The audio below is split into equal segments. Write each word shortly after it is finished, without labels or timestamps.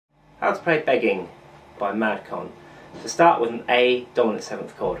How to play Begging by Madcon. To start with an A dominant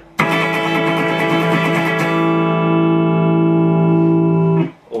 7th chord.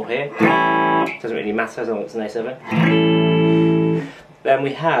 Or here. Doesn't really matter as long as it's an A7. Then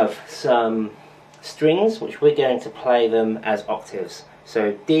we have some strings which we're going to play them as octaves.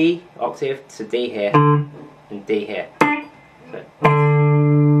 So D octave to D here and D here.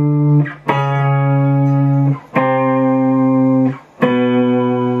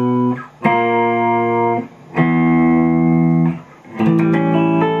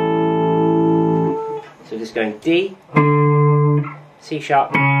 So just going D, C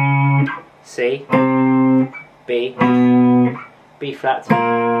sharp, C, B, B flat,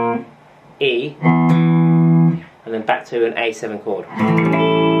 E, and then back to an A7 chord.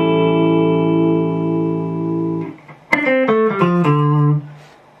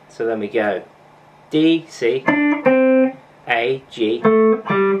 So then we go D, C, A, G,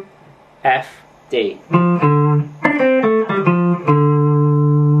 F, D.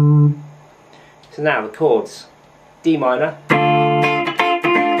 So now the chords: D minor,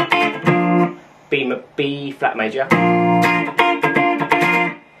 B flat major,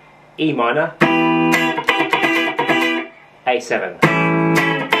 E minor, A7.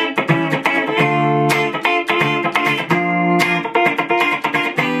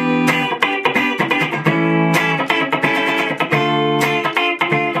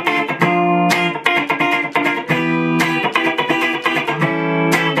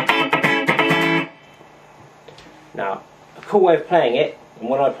 Now, a cool way of playing it, and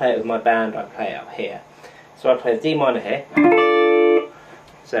when I play it with my band, I play it up here. So I play the D minor here.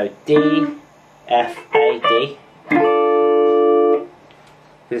 So D, F, A, D.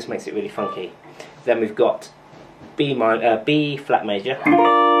 This makes it really funky. Then we've got B flat major.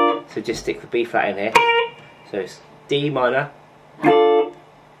 So just stick the B flat in here. So it's D minor,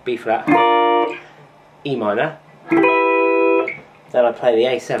 B flat, E minor. Then I play the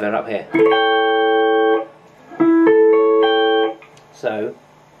A7 up here. So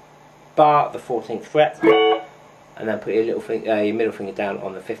bar the 14th fret, and then put your middle finger down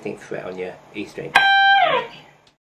on the 15th fret on your E string.